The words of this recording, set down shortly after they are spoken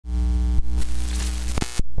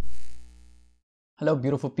Hello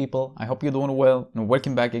beautiful people, I hope you're doing well and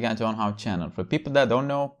welcome back again to our channel. For people that don't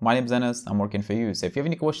know, my name is Anas, I'm working for you. So if you have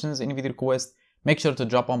any questions, any video requests, make sure to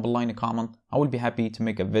drop on below in a comment. I will be happy to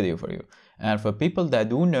make a video for you. And for people that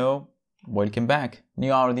do know, welcome back.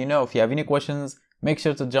 You already know, if you have any questions, make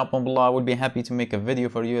sure to jump on below. I will be happy to make a video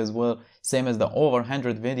for you as well. Same as the over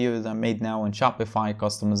 100 videos I made now on Shopify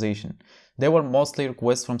customization. They were mostly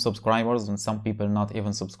requests from subscribers and some people not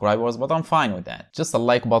even subscribers, but I'm fine with that. Just a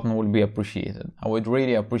like button will be appreciated. I would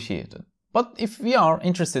really appreciate it. But if you are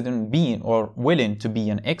interested in being or willing to be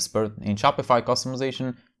an expert in Shopify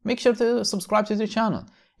customization, make sure to subscribe to the channel.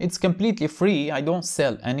 It's completely free. I don't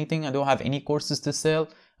sell anything. I don't have any courses to sell.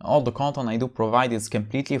 All the content I do provide is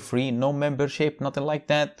completely free, no membership, nothing like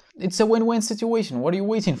that. It's a win-win situation. What are you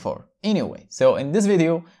waiting for? Anyway, so in this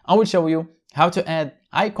video, I will show you how to add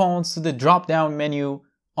icons to the drop-down menu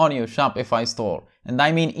on your Shopify store. And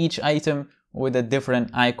I mean each item with a different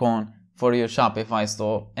icon for your Shopify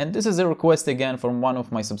store. And this is a request again from one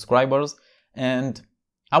of my subscribers. And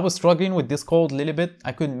I was struggling with this code a little bit.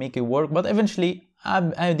 I couldn't make it work, but eventually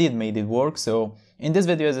I did make it work. So in this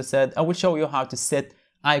video, as I said, I will show you how to set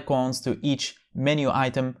icons to each menu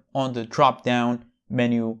item on the drop-down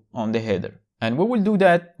menu on the header. And we will do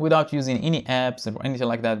that without using any apps or anything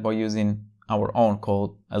like that, by using our own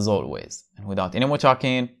code as always. And without any more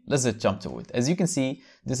talking, let's just jump to it. As you can see,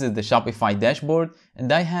 this is the Shopify dashboard,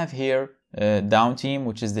 and I have here Down team,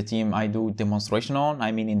 which is the team I do demonstration on.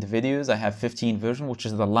 I mean, in the videos, I have 15 version, which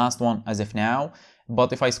is the last one as of now.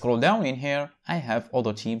 But if I scroll down in here, I have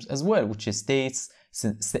other teams as well, which is Taste,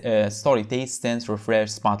 Story, Taste, Sense,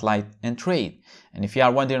 Refresh, Spotlight, and Trade. And if you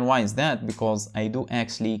are wondering why is that, because I do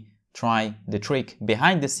actually try the trick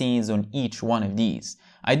behind the scenes on each one of these.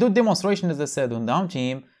 I do demonstration, as I said, on Down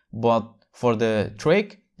team, but for the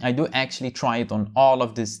trick, I do actually try it on all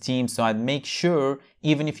of these teams. So I'd make sure,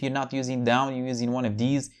 even if you're not using Down, you're using one of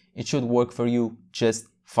these, it should work for you just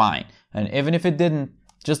fine. And even if it didn't,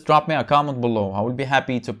 just drop me a comment below. I will be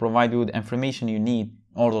happy to provide you the information you need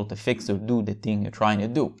in order to fix or do the thing you're trying to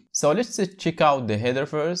do. So let's just check out the header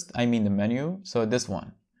first, I mean the menu, so this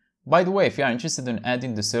one. By the way, if you are interested in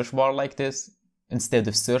adding the search bar like this, instead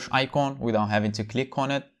of search icon without having to click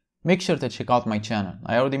on it, make sure to check out my channel.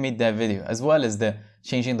 I already made that video, as well as the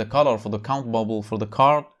changing the color for the count bubble for the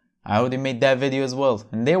card. I already made that video as well,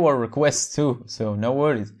 and they were requests too, so no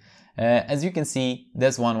worries. As you can see,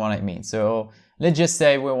 that's what I mean. So let's just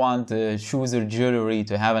say we want shoes or jewelry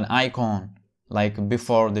to have an icon, like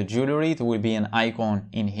before the jewelry, it will be an icon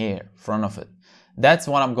in here, front of it. That's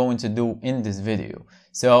what I'm going to do in this video.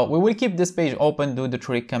 So we will keep this page open, do the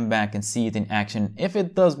trick, come back and see it in action, if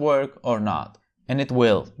it does work or not. And it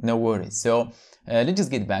will, no worries. So let's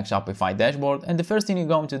just get back Shopify dashboard. And the first thing you're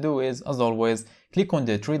going to do is, as always, click on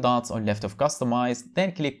the three dots on left of customize,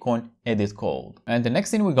 then click on edit code. And the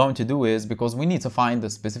next thing we're going to do is, because we need to find the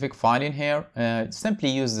specific file in here, simply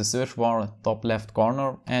use the search bar at top left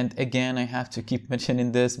corner. And again, I have to keep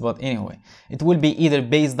mentioning this, but anyway, it will be either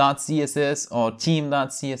base.css or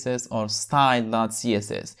theme.css or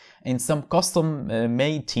style.css. In some custom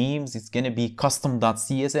made themes, it's going to be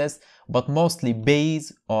custom.css, but mostly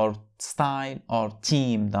base or style or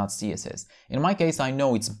theme.css. In my case, I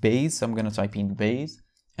know it's base, so I'm going to type in base,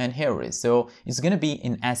 and here it is. So it's going to be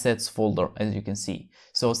in assets folder, as you can see.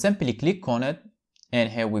 So simply click on it, and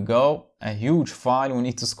here we go, a huge file. We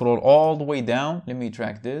need to scroll all the way down. Let me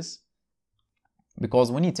drag this,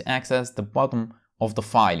 because we need to access the bottom of the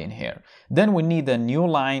file in here. Then we need a new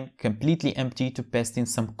line, completely empty, to paste in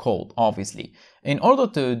some code, obviously. In order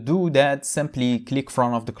to do that, simply click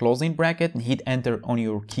front of the closing bracket and hit enter on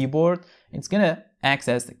your keyboard. It's gonna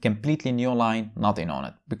access a completely new line, nothing on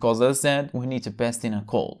it, because as I said, we need to paste in a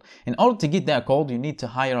code. In order to get that code, you need to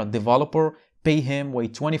hire a developer, pay him,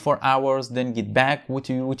 wait 24 hours, then get back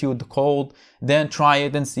with you the code, then try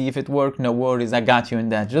it and see if it worked. No worries, I got you in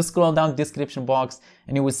that. Just scroll down the description box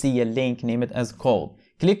and you will see a link, name it as code.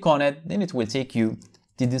 Click on it, then it will take you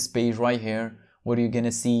to this page right here, where you're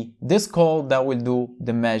gonna see this code that will do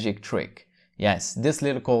the magic trick. Yes, this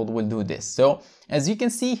little code will do this. So as you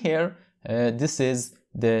can see here, this is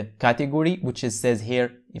the category, which says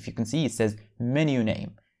here, if you can see, it says menu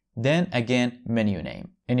name. Then again, menu name.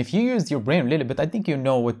 And if you use your brain a little bit, I think you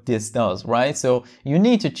know what this does, right? So you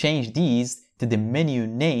need to change these to the menu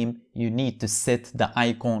name you need to set the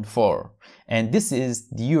icon for. And this is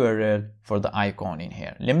the URL for the icon in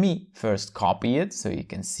here. Let me first copy it so you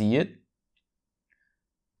can see it.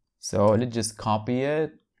 So let's just copy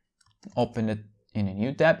it, open it in a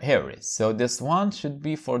new tab. Here it is. So this one should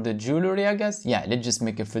be for the jewelry, I guess. Yeah, let's just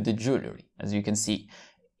make it for the jewelry, as you can see.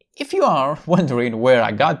 If you are wondering where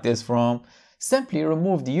I got this from, simply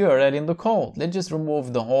remove the URL in the code. Let's just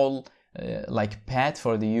remove the whole like path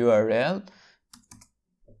for the URL.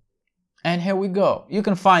 And here we go. You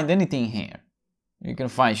can find anything here. You can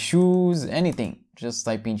find shoes, anything. Just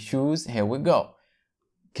type in shoes. Here we go.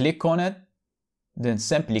 Click on it. Then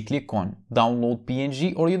simply click on download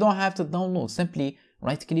PNG, or you don't have to download. Simply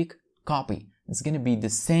right click, copy. It's going to be the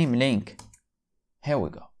same link. Here we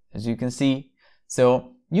go. As you can see.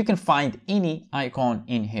 So you can find any icon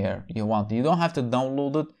in here you want. You don't have to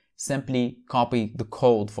download it. Simply copy the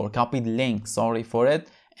code copy the link, sorry for it,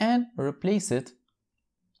 and replace it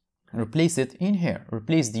in here.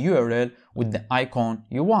 Replace the URL with the icon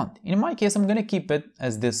you want. In my case, I'm gonna keep it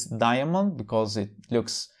as this diamond because it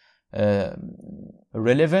looks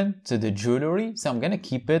relevant to the jewelry, so I'm gonna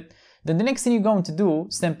keep it. Then the next thing you're going to do,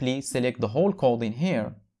 simply select the whole code in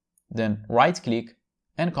here, then right click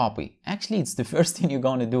and copy. Actually, it's the first thing you're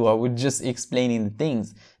going to do. I was just explaining the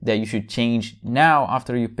things that you should change now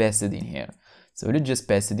after you paste it in here. So let's just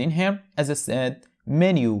paste it in here. As I said,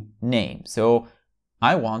 menu name. So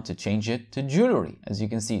I want to change it to jewelry, as you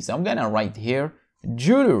can see. So I'm gonna write here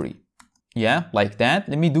jewelry. Yeah, like that.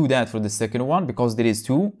 Let me do that for the second one because there is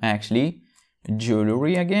two actually.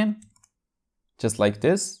 Jewelry again, just like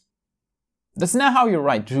this. That's not how you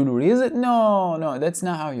write jewelry, is it? No, that's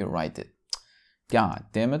not how you write it. God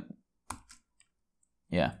damn it.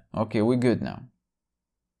 Yeah, okay, we're good now.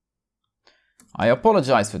 I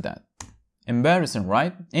apologize for that. Embarrassing,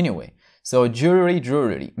 right? Anyway, so jewelry.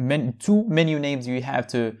 Two menu names you have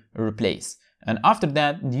to replace. And after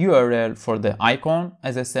that, the URL for the icon,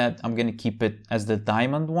 as I said, I'm gonna keep it as the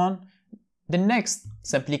diamond one. The next,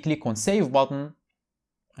 simply click on save button.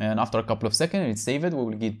 And after a couple of seconds, it save it. We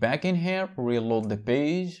will get back in here, reload the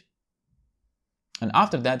page. And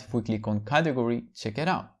after that, if we click on category, check it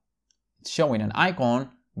out. It's showing an icon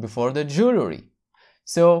before the jewelry.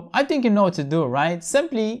 So I think you know what to do, right?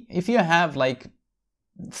 Simply, if you have like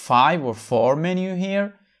 5 or 4 menu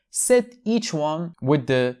here, set each one with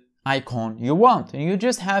the icon you want. And you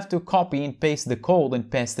just have to copy and paste the code and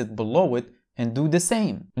paste it below it and do the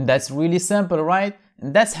same. And that's really simple, right?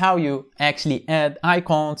 And that's how you actually add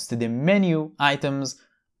icons to the menu items.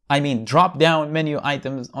 I mean, drop down menu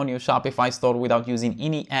items on your Shopify store without using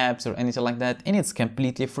any apps or anything like that. And it's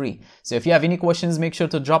completely free. So if you have any questions, make sure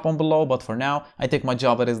to drop them below. But for now, I think my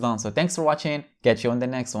job is done. So thanks for watching. Catch you on the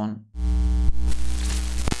next one.